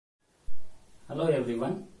Hello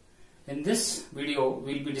everyone. In this video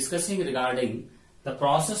we will be discussing regarding the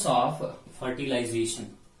process of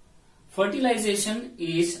fertilization. Fertilization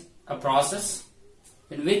is a process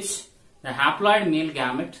in which the haploid male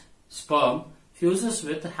gamete sperm fuses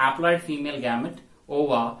with haploid female gamete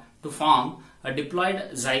ova to form a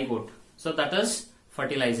diploid zygote. So that is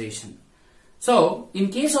fertilization. So in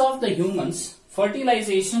case of the humans,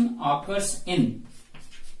 fertilization occurs in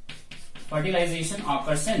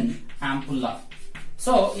ampulla.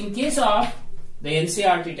 So in case of the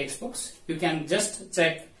NCERT textbooks, you can just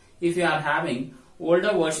check if you are having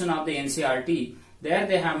older version of the NCERT. There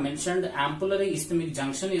they have mentioned ampullary isthmic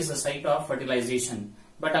junction is the site of fertilization.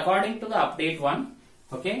 But according to the update one,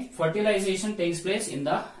 okay, fertilization takes place in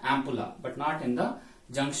the ampulla, but not in the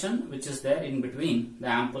junction which is there in between the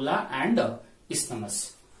ampulla and the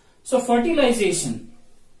isthmus. So fertilization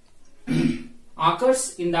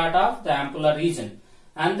occurs in that of the ampulla region,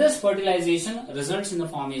 and this fertilization results in the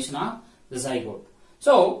formation of the zygote.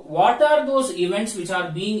 So what are those events which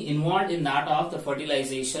are being involved in that of the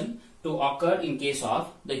fertilization to occur in case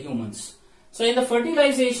of the humans? So in the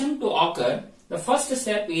fertilization to occur, the first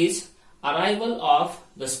step is arrival of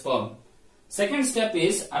the sperm. Second step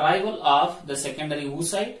is arrival of the secondary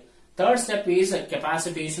oocyte. Third step is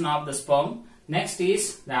capacitation of the sperm. Next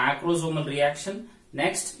is the acrosomal reaction.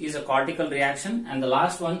 Next is a cortical reaction, and the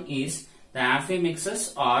last one is the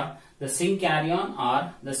amphimixis or the syncaryon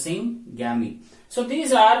or the syngamy. So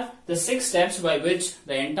these are the 6 steps by which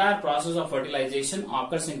the entire process of fertilization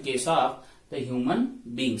occurs in case of the human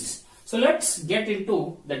beings. So let's get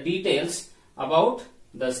into the details about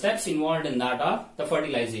the steps involved in that of the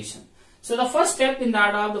fertilization. So the first step in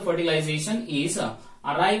that of the fertilization is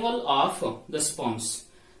arrival of the sperms.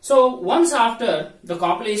 So once after the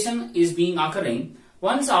copulation is being occurring,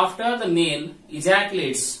 once after the male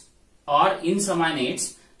ejaculates or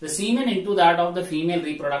inseminates the semen into that of the female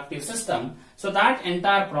reproductive system, so that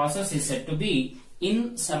entire process is said to be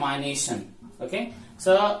insemination. Okay,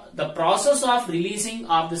 so the process of releasing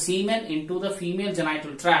of the semen into the female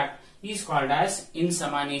genital tract is called as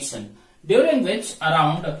insemination, during which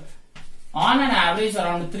on an average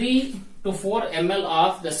around 3 to 4 ml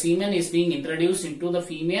of the semen is being introduced into the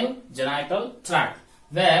female genital tract,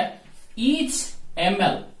 where each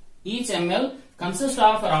ml consists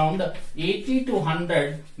of around 80 to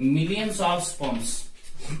 100 millions of sperms,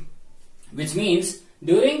 which means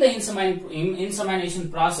during the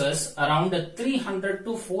insemination process around 300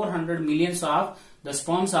 to 400 millions of the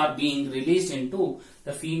sperms are being released into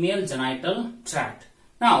the female genital tract.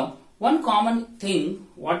 Now one common thing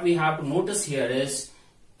what we have to notice here is,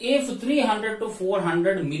 if 300 to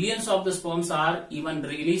 400 millions of the sperms are even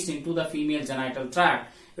released into the female genital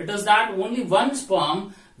tract, it is that only one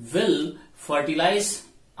sperm will fertilize,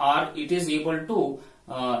 or it is able to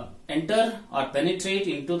enter or penetrate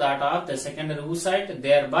into that of the secondary oocyte,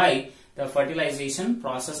 thereby the fertilization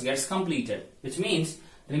process gets completed, which means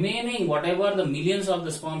remaining whatever the millions of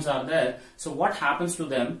the sperms are there, so what happens to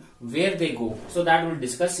them, where they go, so that we'll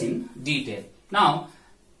discuss in detail. Now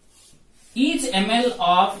each ml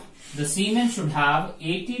of the semen should have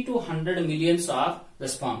 80 to 100 millions of the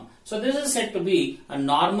sperm. So this is said to be a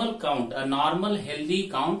normal count, a normal healthy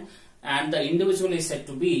count, and the individual is said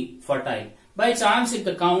to be fertile. By chance, if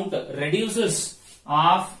the count reduces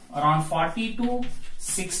of around 40 to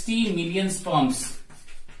 60 million sperms,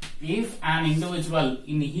 if an individual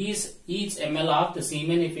in his each ml of the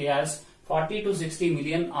semen, if he has 40 to 60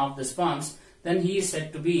 million of the sperms, then he is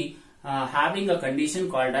said to be having a condition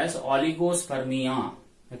called as oligospermia.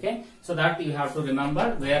 Okay, so that you have to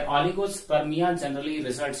remember, where oligospermia generally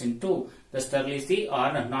results into the sterility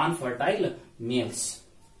or non-fertile males.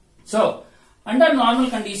 So under normal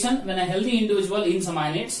condition, when a healthy individual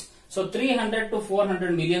inseminates, so 300 to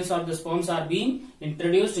 400 millions of the sperms are being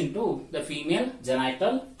introduced into the female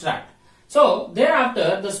genital tract. So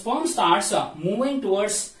thereafter the sperm starts moving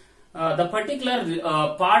towards the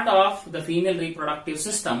particular part of the female reproductive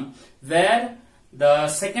system where the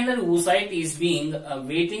secondary oocyte is being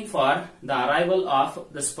waiting for the arrival of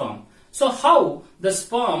the sperm. So how the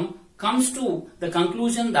sperm comes to the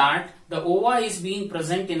conclusion that the ova is being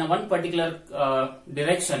present in a one particular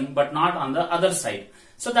direction but not on the other side?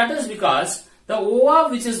 So that is because the ova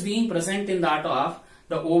which is being present in that of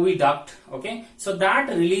the oviduct, okay, so that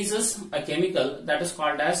releases a chemical that is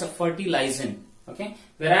called as a fertilization, okay,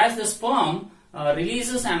 whereas the sperm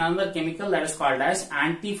releases another chemical that is called as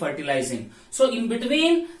anti-fertilizing. So in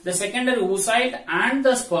between the secondary oocyte and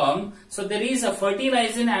the sperm, so there is a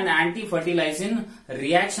fertilizing and anti-fertilizing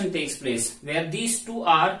reaction takes place, where these two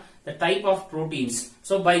are the type of proteins.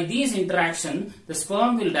 So by these interaction, the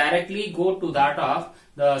sperm will directly go to that of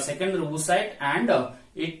the secondary oocyte, and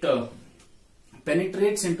it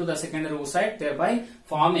penetrates into the secondary oocyte, thereby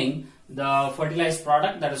forming the fertilized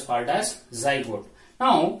product that is called as zygote.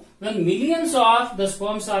 Now, when millions of the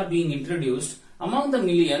sperms are being introduced, among the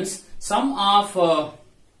millions, some of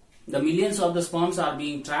the millions of the sperms are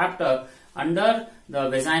being trapped under the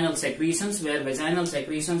vaginal secretions, where vaginal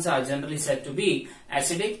secretions are generally said to be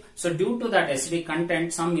acidic. So due to that acidic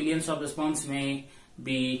content, some millions of the sperms may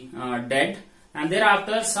be dead, and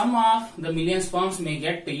thereafter some of the million sperms may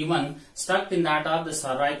get even stuck in that of the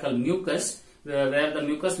cervical mucus, where the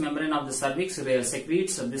mucous membrane of the cervix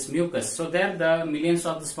secretes this mucus. So there the millions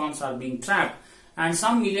of the sperms are being trapped, and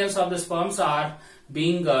some millions of the sperms are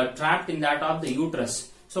being trapped in that of the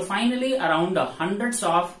uterus. So finally around hundreds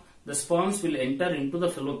of the sperms will enter into the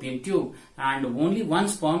fallopian tube, and only one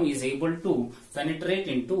sperm is able to penetrate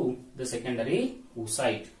into the secondary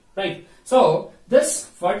oocyte. Right. So this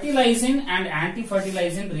fertilizing and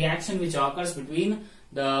anti-fertilizing reaction which occurs between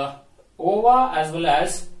the ova as well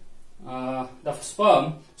as the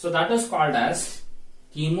sperm, so that is called as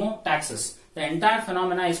chemotaxis. The entire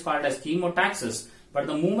phenomena is called as chemotaxis, but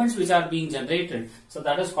the movements which are being generated, so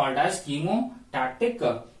that is called as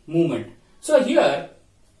chemotactic movement. So here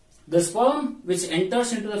the sperm which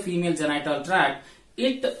enters into the female genital tract,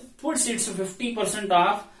 it puts its 50%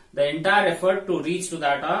 of the entire effort to reach to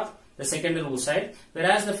that of the secondary oocyte,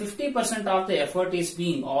 whereas the 50% of the effort is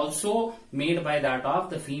being also made by that of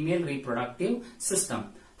the female reproductive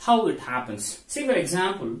system. How it happens? See, for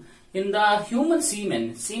example, in the human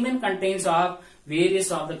semen contains of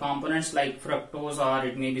various of the components like fructose, or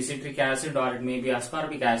it may be citric acid, or it may be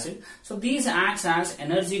ascorbic acid. So these acts as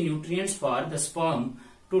energy nutrients for the sperm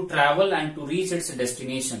to travel and to reach its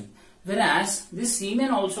destination. Whereas this semen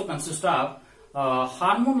also consists of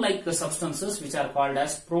hormone-like substances which are called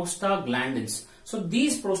as prostaglandins. So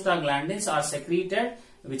these prostaglandins are secreted,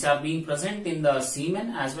 which are being present in the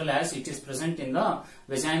semen as well as it is present in the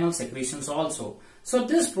vaginal secretions also. So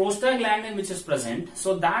this prostaglandin which is present,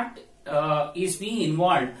 so that is being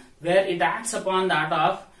involved, where it acts upon that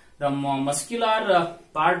of the muscular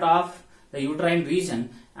part of the uterine region,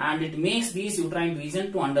 and it makes these uterine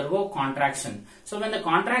region to undergo contraction. So when the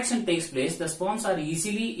contraction takes place, the sperms are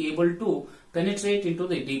easily able to penetrate into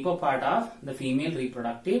the deeper part of the female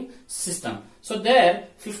reproductive system. So there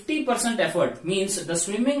 50% effort means the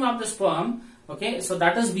swimming of the sperm, okay, so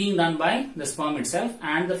that is being done by the sperm itself,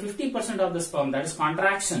 and the 50% of the sperm, that is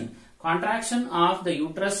contraction of the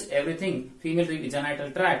uterus, everything, female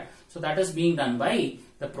genital tract, so that is being done by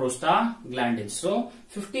the prostaglandins. So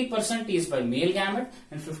 50% is by male gamete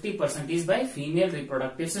and 50% is by female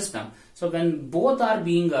reproductive system. So when both are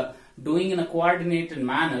being doing in a coordinated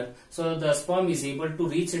manner, so the sperm is able to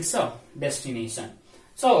reach its destination.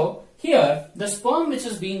 So here the sperm which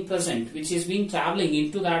is being present, which is being traveling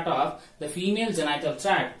into that of the female genital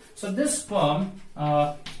tract, so this sperm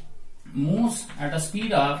moves at a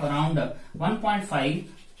speed of around 1.5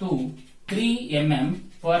 to 3 mm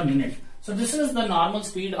per minute. So this is the normal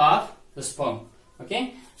speed of the sperm,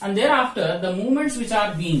 okay, and thereafter the movements which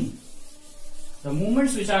are being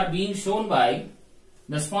shown by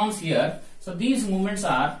the sperms here, so these movements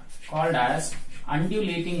are called as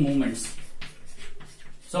undulating movements.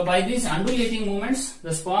 So by these undulating movements,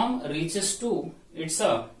 the sperm reaches to its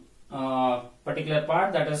particular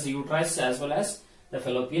part, that is the uterus as well as the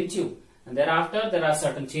fallopian tube, and thereafter there are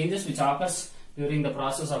certain changes which occurs during the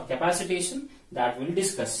process of capacitation that we will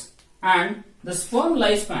discuss. And the sperm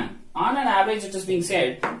lifespan, on an average it is being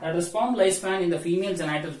said that the sperm lifespan in the female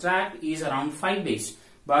genital tract is around 5 days,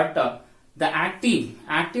 but the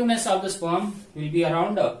activeness of the sperm will be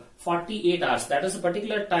around 48 hours. That is a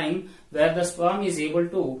particular time where the sperm is able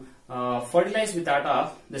to fertilize with that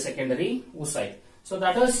of the secondary oocyte. So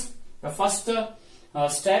that is the first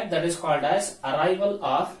step, that is called as arrival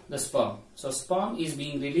of the sperm. So sperm is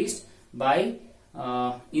being released by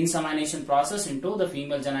insemination process into the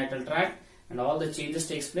female genital tract, and all the changes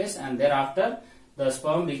takes place, and thereafter the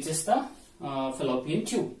sperm reaches the fallopian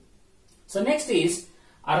tube. So next is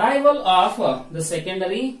arrival of the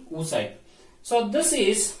secondary oocyte. So this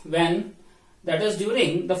is when, that is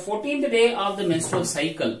during the 14th day of the menstrual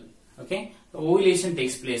cycle, okay, the ovulation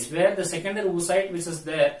takes place, where the secondary oocyte which is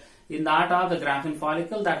there in that of the Graafian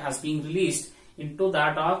follicle, that has been released into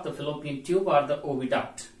that of the fallopian tube or the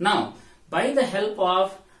oviduct. Now by the help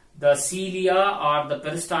of the cilia or the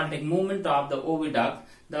peristaltic movement of the oviduct,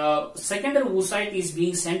 the secondary oocyte is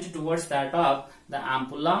being sent towards that of the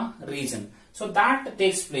ampulla region. So that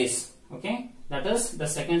takes place, okay, that is the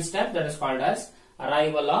second step, that is called as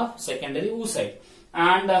arrival of secondary oocyte.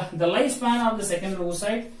 And the lifespan of the secondary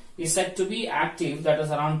oocyte is said to be active, that is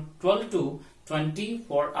around 12 to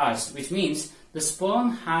 24 hours, which means the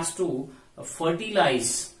sperm has to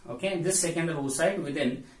fertilize, okay, this secondary oocyte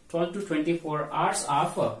within 12 to 24 hours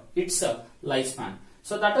of its lifespan.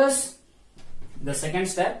 So that is the second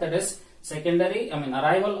step, that is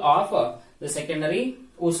arrival of the secondary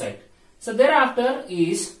oocyte. So thereafter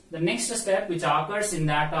is the next step which occurs in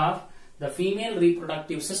that of the female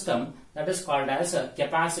reproductive system, that is called as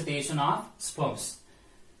capacitation of sperms.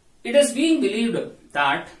 It is being believed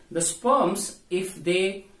that the sperms, if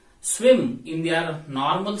they swim in their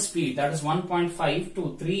normal speed, that is 1.5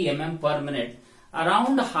 to 3 mm per minute,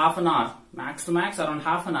 around half an hour, max to max around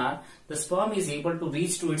half an hour, the sperm is able to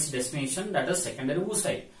reach to its destination, that is secondary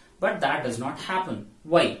oocyte. But that does not happen.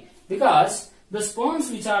 Why? Because the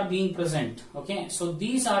sperms which are being present, okay, so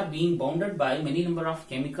these are being bounded by many number of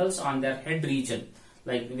chemicals on their head region.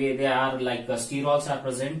 Like they are like sterols are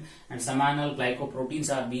present and seminal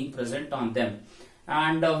glycoproteins are being present on them.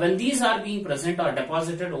 And when these are being present or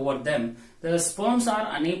deposited over them, the sperms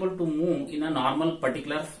are unable to move in a normal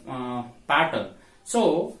particular pattern.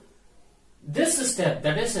 So this step,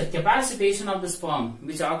 that is a capacitation of the sperm,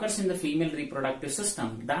 which occurs in the female reproductive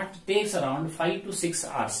system, that takes around 5 to 6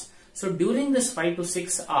 hours. So during this 5 to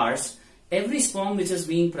 6 hours, every sperm which is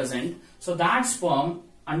being present, so that sperm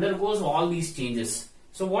undergoes all these changes.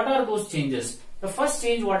 So what are those changes? The first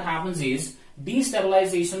change what happens is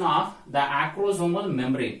destabilization of the acrosomal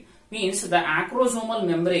membrane. Means the acrosomal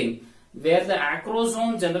membrane, where the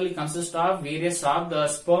acrosome generally consists of various of the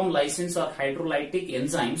sperm lysins or hydrolytic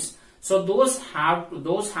enzymes. So those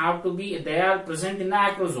have to be, they are present in the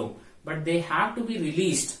acrosome, but they have to be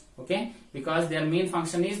released, okay, because their main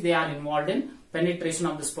function is they are involved in penetration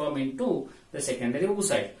of the sperm into the secondary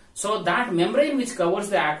oocyte. So that membrane which covers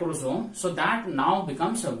the acrosome, so that now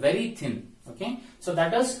becomes very thin, okay. So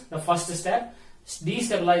that is the first step.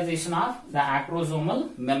 Destabilization of the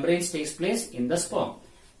acrosomal membranes takes place in the sperm.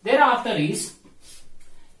 Thereafter is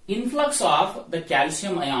influx of the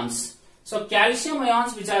calcium ions. So calcium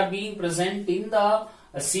ions which are being present in the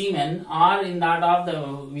semen or in that of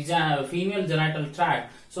the female genital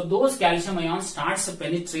tract. So those calcium ions starts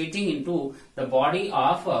penetrating into the body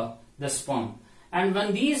of the sperm. And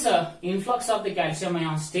when these influx of the calcium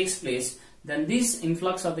ions takes place, then this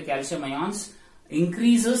influx of the calcium ions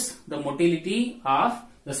increases the motility of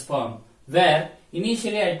the sperm, where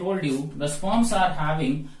initially I told you the sperms are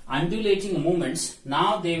having undulating movements.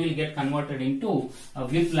 Now they will get converted into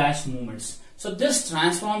whiplash movements. So this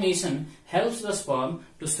transformation helps the sperm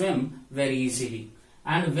to swim very easily.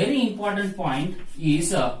 And very important point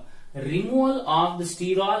is removal of the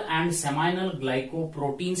sterol and seminal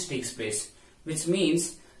glycoproteins takes place, which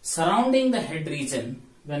means surrounding the head region,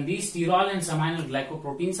 when these sterol and seminal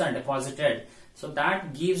glycoproteins are deposited, so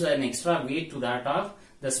that gives an extra weight to that of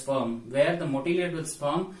the sperm, where the motility with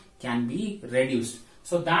sperm can be reduced.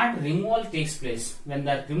 So that removal takes place. When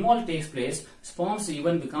that removal takes place, sperms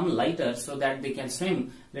even become lighter so that they can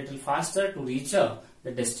swim little faster to reach the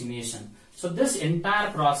destination. So this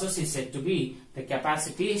entire process is said to be the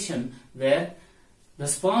capacitation, where the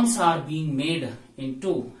sperms are being made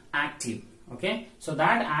into active. Okay, so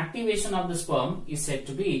that activation of the sperm is said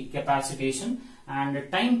to be capacitation, and the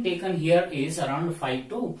time taken here is around 5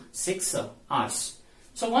 to 6 hours.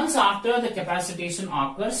 So once after the capacitation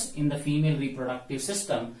occurs in the female reproductive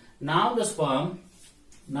system, now the sperm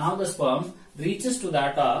reaches to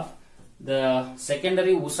that of the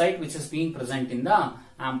secondary oocyte which is being present in the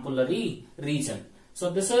ampullary region. So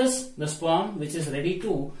this is the sperm which is ready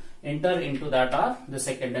to enter into that of the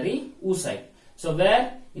secondary oocyte. So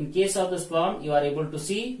where in case of the sperm you are able to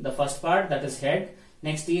see the first part, that is head,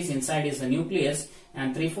 next is inside is the nucleus,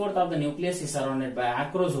 and 3/4 of the nucleus is surrounded by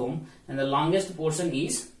acrosome, and the longest portion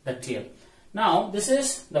is the tail. Now this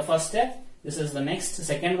is the first step, this is the next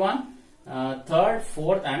second one, third,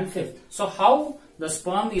 fourth and fifth. So how the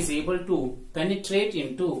sperm is able to penetrate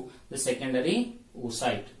into the secondary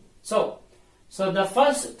oocyte. So the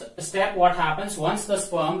first step, what happens once the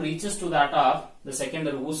sperm reaches to that of the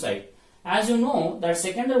secondary oocyte. As you know that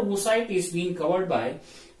secondary oocyte is being covered by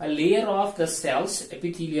a layer of the cells,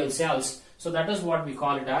 epithelial cells. So that is what we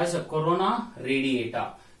call it as a corona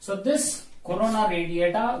radiata. So this corona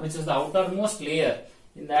radiata, which is the outermost layer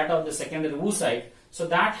in that of the secondary oocyte, so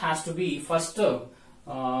that has to be first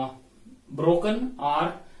broken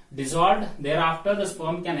or dissolved. Thereafter the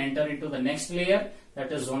sperm can enter into the next layer,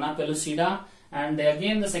 that is zona pellucida, and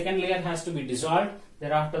again the second layer has to be dissolved.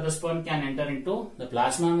 Thereafter the sperm can enter into the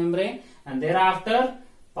plasma membrane, and thereafter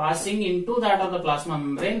passing into that of the plasma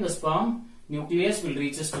membrane, the sperm nucleus will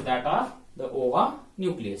reaches to that of the ova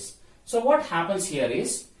nucleus. So what happens here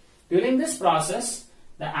is, during this process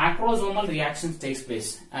the acrosomal reactions takes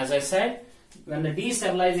place. As I said, when the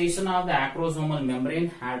destabilization of the acrosomal membrane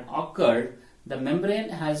had occurred, the membrane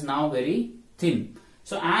has now very thin.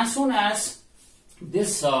 So as soon as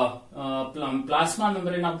this plasma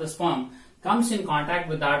membrane of the sperm comes in contact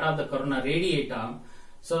with that of the corona radiata,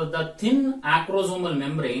 so the thin acrosomal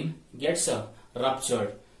membrane gets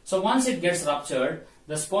ruptured. So once it gets ruptured,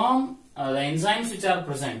 the sperm, the enzymes which are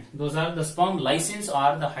present, those are the sperm lysins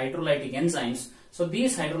or the hydrolytic enzymes. So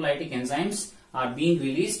these hydrolytic enzymes are being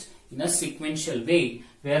released in a sequential way,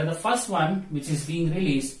 where the first one which is being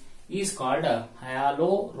released is called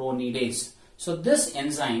hyaluronidase. So this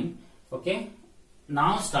enzyme, okay,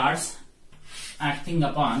 now starts acting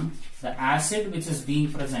upon the acid which is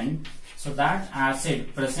being present. So that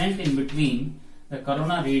acid present in between the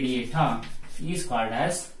corona radiata is called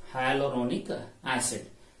as hyaluronic acid,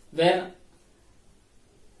 where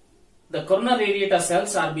the corona radiata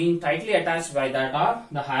cells are being tightly attached by that of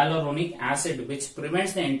the hyaluronic acid, which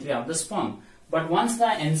prevents the entry of the sperm. But once the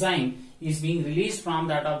enzyme is being released from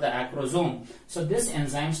that of the acrosome, so this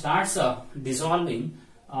enzyme starts dissolving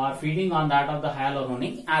or feeding on that of the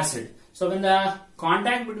hyaluronic acid. So when the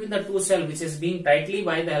contact between the two cells, which is being tightly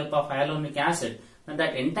by the help of hyaluronic acid, when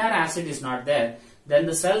that entire acid is not there, then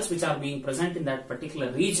the cells which are being present in that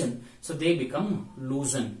particular region, so they become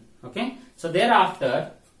loosened. Okay, so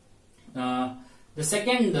thereafter the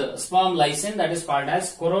second sperm lysin, that is called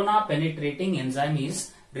as corona penetrating enzyme,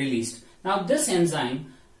 is released. Now this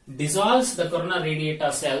enzyme dissolves the corona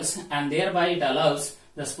radiata cells, and thereby it allows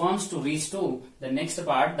the sperms to reach to the next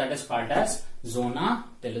part, that is called as zona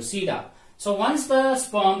pellucida. So once the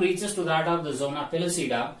sperm reaches to that of the zona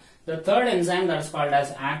pellucida, the third enzyme, that is called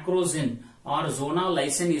as acrosin or zona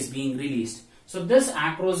lysin, is being released. So this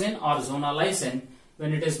acrosin or zona lysin,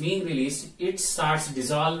 when it is being released, it starts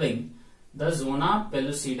dissolving the zona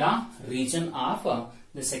pellucida region of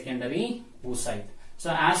the secondary oocyte.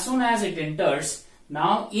 So as soon as it enters,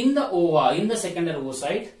 now in the ova, in the secondary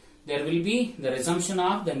oocyte, there will be the resumption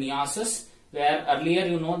of the meiosis, where earlier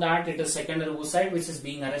you know that it is secondary oocyte which is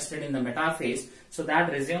being arrested in the metaphase. So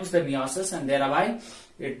that resumes the meiosis, and thereby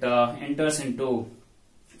it enters into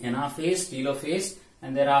anaphase, telophase,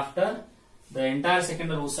 and thereafter the entire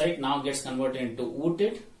secondary oocyte now gets converted into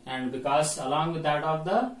ootid, and because along with that of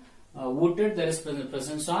the ootid there is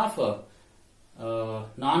presence of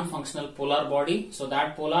non-functional polar body, so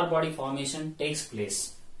that polar body formation takes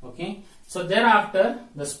place. Okay, so thereafter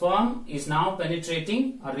the sperm is now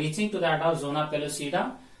penetrating or reaching to that of zona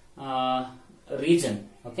pellucida region.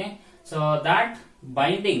 Okay, so that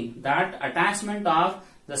binding, that attachment of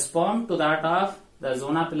the sperm to that of the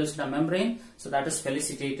zona pellucida membrane, so that is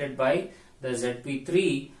felicitated by the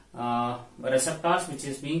ZP3 receptors which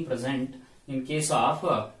is being present in case of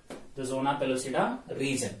the zona pellucida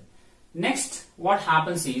region. Next, what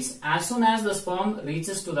happens is, as soon as the sperm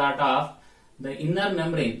reaches to that of the inner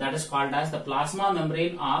membrane, that is called as the plasma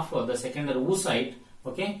membrane of the secondary oocyte,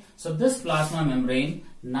 okay, so this plasma membrane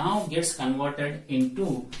now gets converted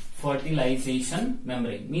into fertilization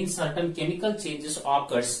membrane, means certain chemical changes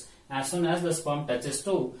occurs as soon as the sperm touches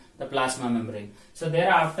to the plasma membrane. So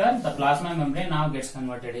thereafter the plasma membrane now gets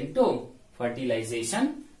converted into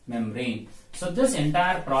fertilization membrane. So this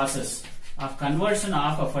entire process of conversion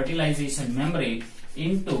of a fertilization membrane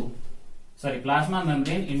into, plasma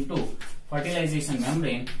membrane into fertilization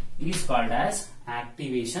membrane is called as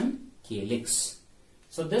activation calyx.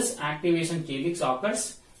 So this activation calyx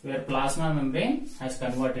occurs where plasma membrane has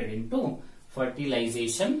converted into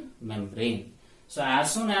fertilization membrane. So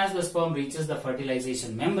as soon as the sperm reaches the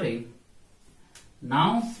fertilization membrane,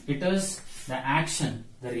 now it is the action,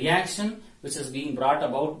 the reaction which is being brought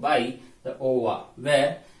about by the ova,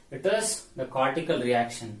 where it is the cortical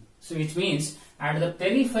reaction. So which means at the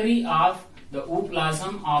periphery of the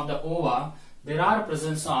ooplasm of the ova, there are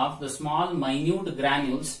presence of the small minute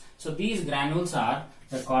granules. So these granules are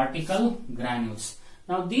the cortical granules.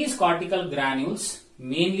 Now these cortical granules,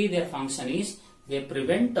 mainly their function is they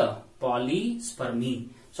prevent polyspermy.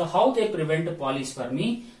 So how they prevent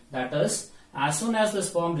polyspermy? That is, as soon as the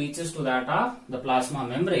sperm reaches to that of the plasma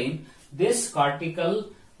membrane, this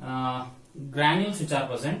cortical granules which are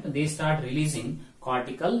present, they start releasing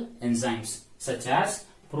cortical enzymes such as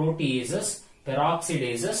proteases,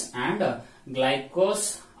 peroxidases, and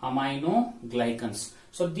glycosaminoglycans.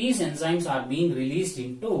 So these enzymes are being released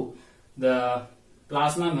into the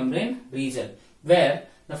plasma membrane region, where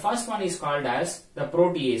the first one is called as the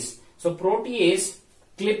protease. So protease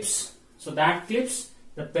clips, so that clips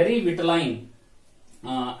the perivitelline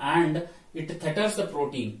and it tethers the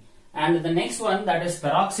protein. And the next one, that is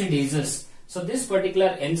peroxidases. So this particular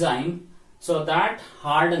enzyme, so that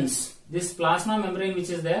hardens this plasma membrane which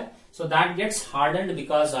is there, so that gets hardened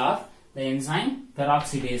because of the enzyme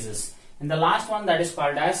peroxidases. And the last one, that is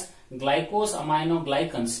called as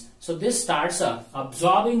glycosaminoglycans. So this starts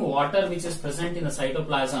absorbing water which is present in the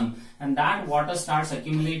cytoplasm, and that water starts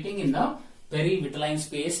accumulating in the perivitelline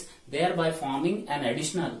space, thereby forming an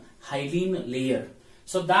additional hyaline layer.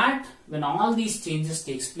 So that when all these changes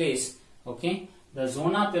takes place, okay, the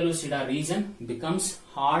zona pellucida region becomes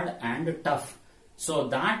hard and tough. So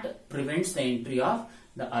that prevents the entry of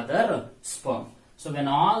the other sperm. So when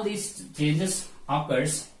all these changes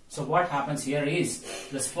occurs, so what happens here is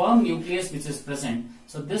the sperm nucleus which is present.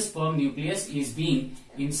 So this sperm nucleus is being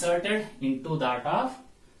inserted into that of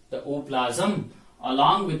the ooplasm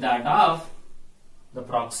along with that of the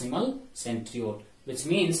proximal centriole, which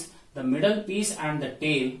means the middle piece and the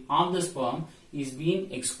tail of the sperm is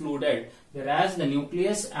being excluded, whereas the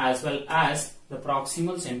nucleus as well as the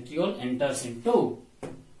proximal centriole enters into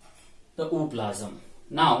the ooplasm.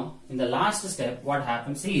 Now, in the last step, what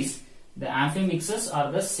happens is the amphimixis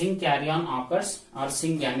or the syncaryon occurs or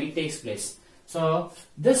syngamy takes place. So,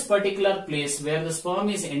 this particular place where the sperm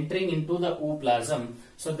is entering into the ooplasm,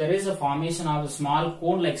 so there is a formation of a small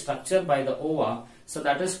cone-like structure by the ova. So,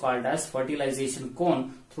 that is called as fertilization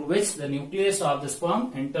cone, through which the nucleus of the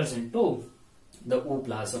sperm enters into the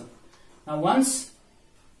ooplasm. Now, once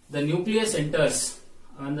the nucleus enters,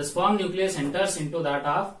 when the sperm nucleus enters into that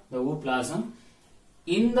of the ooplasm,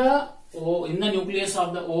 in the nucleus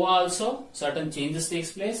of the ova also certain changes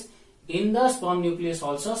takes place. In the sperm nucleus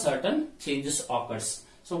also certain changes occurs.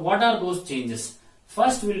 So what are those changes?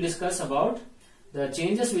 First we will discuss about the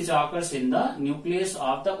changes which occurs in the nucleus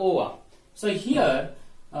of the ova. So here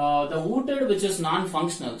the ooted which is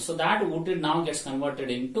non-functional, so that ooted now gets converted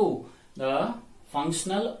into the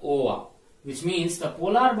functional ova, which means the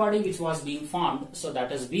polar body which was being formed, so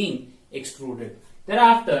that is being extruded.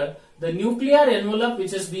 Thereafter, the nuclear envelope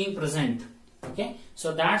which is being present, okay,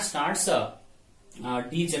 so that starts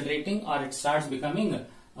degenerating, or it starts becoming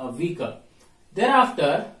weaker.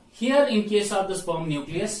 Thereafter, here in case of the sperm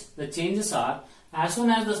nucleus, the changes are, as soon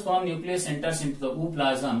as the sperm nucleus enters into the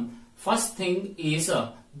ooplasm, first thing is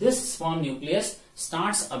this sperm nucleus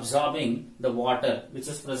starts absorbing the water which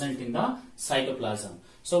is present in the cytoplasm.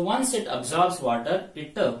 So once it absorbs water,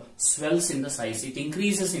 it swells in the size, it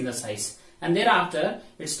increases in the size, and thereafter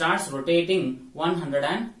it starts rotating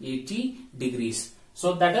 180 degrees.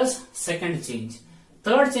 So that is second change.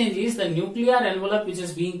 Third change is the nuclear envelope which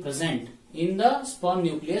is being present in the sperm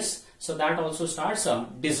nucleus, so that also starts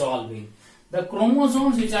dissolving. The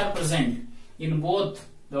chromosomes which are present in both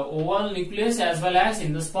the oval nucleus as well as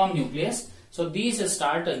in the sperm nucleus, so these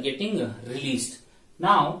start getting released.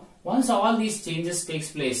 Now once all these changes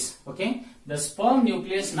takes place, okay, the sperm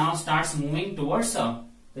nucleus now starts moving towards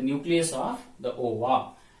the nucleus of the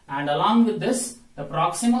ova, and along with this the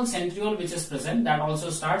proximal centriole which is present, that also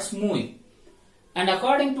starts moving. And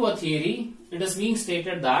according to a theory, it is being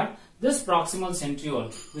stated that this proximal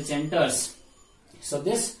centriole which enters, so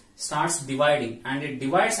this starts dividing, and it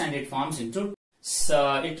divides and it forms into,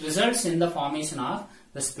 so it results in the formation of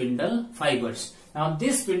the spindle fibers. Now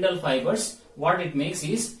these spindle fibers, what it makes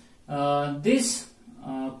is these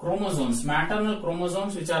chromosomes, maternal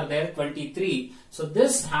chromosomes which are there 23. So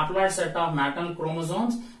this haploid set of maternal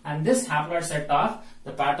chromosomes and this haploid set of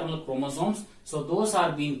the paternal chromosomes, so those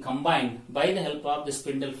are being combined by the help of the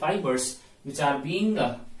spindle fibers which are being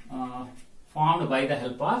formed by the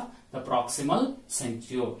help of the proximal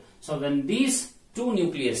centriole. So when these two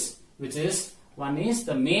nucleus, which is, one is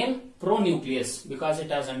the male pronucleus because it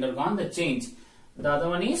has undergone the change, the other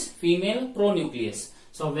one is female pronucleus.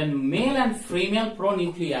 So when male and female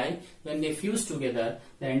pronuclei, when they fuse together,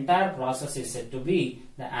 the entire process is said to be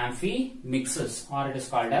the amphimixis, or it is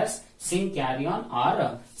called as syncaryon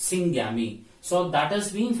or syngamy. So that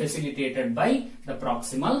is being facilitated by the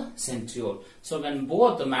proximal centriole. So when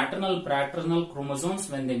both the maternal paternal chromosomes,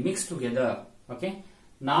 when they mix together, okay,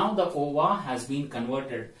 now the ova has been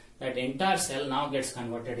converted. That entire cell now gets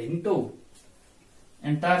converted into,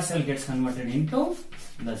 the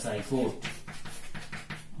zygote.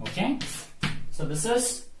 Okay, so this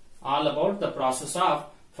is all about the process of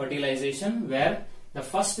fertilization, where the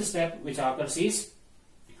first step which occurs is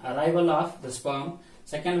arrival of the sperm,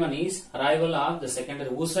 second one is arrival of the secondary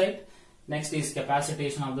oocyte, next is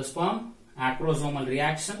capacitation of the sperm, acrosomal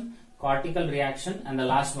reaction, cortical reaction, and the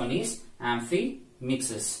last one is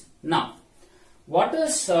amphimixis. Now, what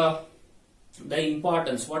is the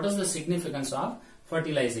importance, what is the significance of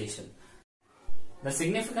fertilization? The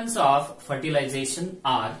significance of fertilization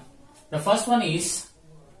are, the first one is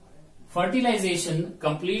fertilization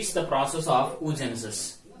completes the process of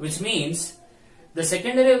oogenesis, which means the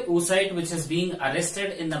secondary oocyte which is being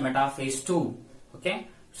arrested in the metaphase 2, okay,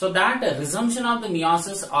 So that resumption of the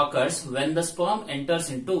meiosis occurs when the sperm enters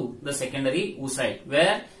into the secondary oocyte,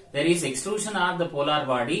 where there is extrusion of the polar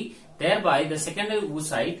body, thereby the secondary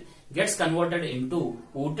oocyte gets converted into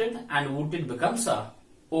ootid and ootid becomes a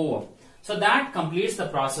ovum. So that completes the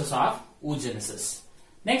process of oogenesis.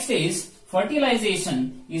 Next is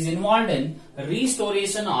fertilization is involved in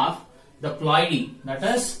restoration of the ploidy, that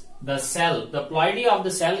is the cell. The ploidy of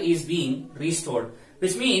the cell is being restored,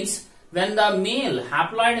 which means when the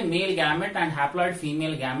haploid male gamete and haploid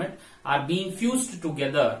female gamete are being fused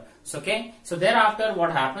together, so thereafter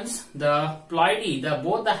what happens, the ploidy,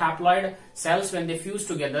 both the haploid cells, when they fuse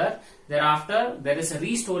together, thereafter there is a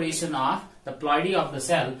restoration of the ploidy of the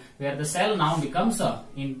cell, where the cell now becomes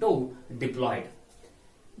into diploid.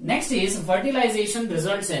 Next is fertilization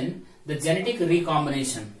results in the genetic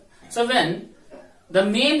recombination. So when the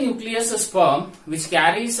male nucleus sperm, which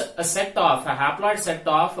carries a haploid set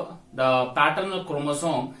of the paternal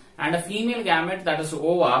chromosome, and a female gamete, that is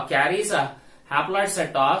ova, carries a haploid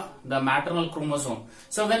set of the maternal chromosome.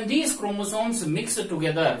 So when these chromosomes mix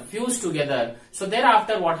together, fuse together, so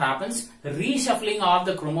thereafter what happens? Reshuffling of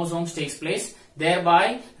the chromosomes takes place,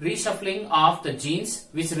 thereby reshuffling of the genes,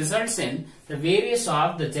 which results in the various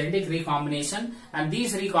of the genetic recombination, and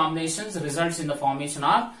these recombinations results in the formation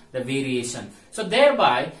of the variation. So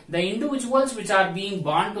thereby the individuals which are being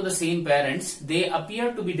born to the same parents, they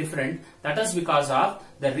appear to be different. That is because of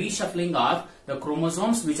the reshuffling of the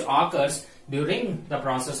chromosomes which occurs during the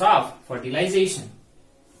process of fertilization.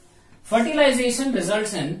 Fertilization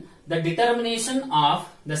results in the determination of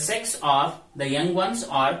the sex of the young ones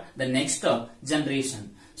or the next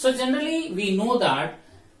generation. So generally we know that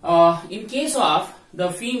in case of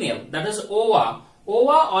the female, that is ova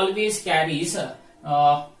always carries,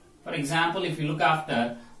 for example, if you look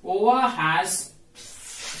after, ova has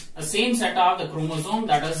a same set of the chromosome,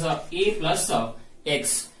 that is A plus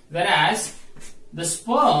X, whereas the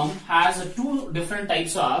sperm has two different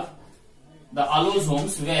types of the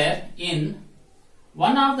allosomes, where in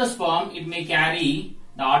one of the sperm it may carry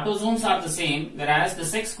the autosomes are the same, whereas the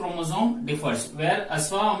sex chromosome differs, where a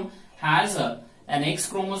sperm has an X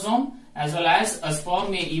chromosome as well as a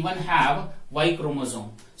sperm may even have Y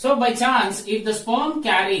chromosome. So by chance, if the sperm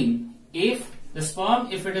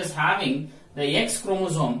if it is having the X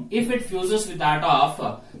chromosome, if it fuses with that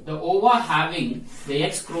of the ova having the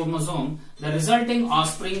X chromosome, the resulting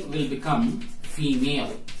offspring will become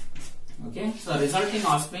female. Okay, so resulting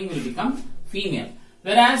offspring will become female.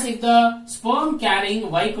 Whereas if the sperm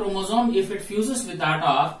carrying Y chromosome, if it fuses with that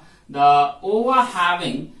of the ova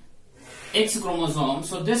having X chromosome,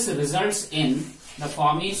 so this results in the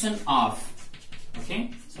formation of,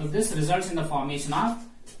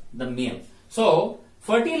 the male. So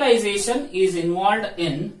fertilization is involved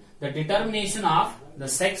in the determination of the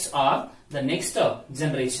sex of the next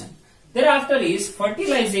generation. Thereafter is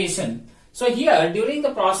fertilization. So here during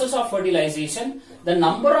the process of fertilization, the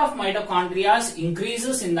number of mitochondria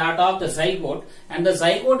increases in that of the zygote, and the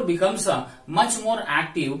zygote becomes much more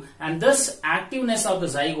active, and this activeness of the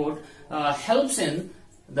zygote helps in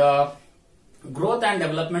the growth and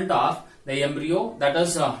development of the embryo, that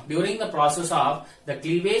is during the process of the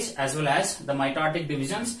cleavage as well as the mitotic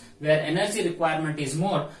divisions, where energy requirement is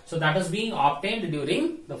more, so that is being obtained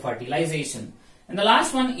during the fertilization. And the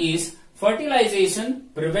last one is fertilization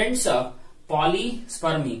prevents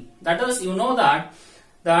polyspermy. That is, you know that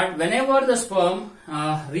whenever the sperm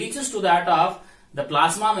reaches to that of the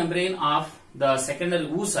plasma membrane of the secondary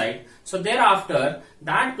oocyte, so thereafter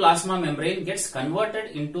that plasma membrane gets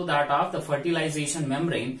converted into that of the fertilization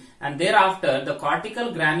membrane, and thereafter the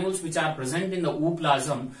cortical granules which are present in the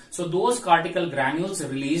ooplasm, so those cortical granules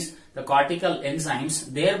release the cortical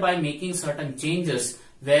enzymes, thereby making certain changes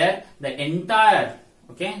where the entire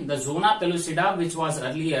the zona pellucida, which was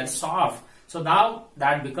earlier soft, so now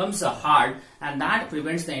that becomes hard, and that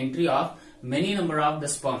prevents the entry of many number of the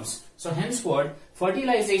sperms. So henceforth,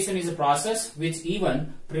 fertilization is a process which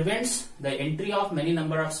even prevents the entry of many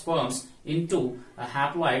number of sperms into a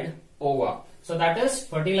haploid ova. So that is,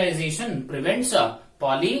 fertilization prevents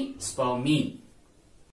polyspermy.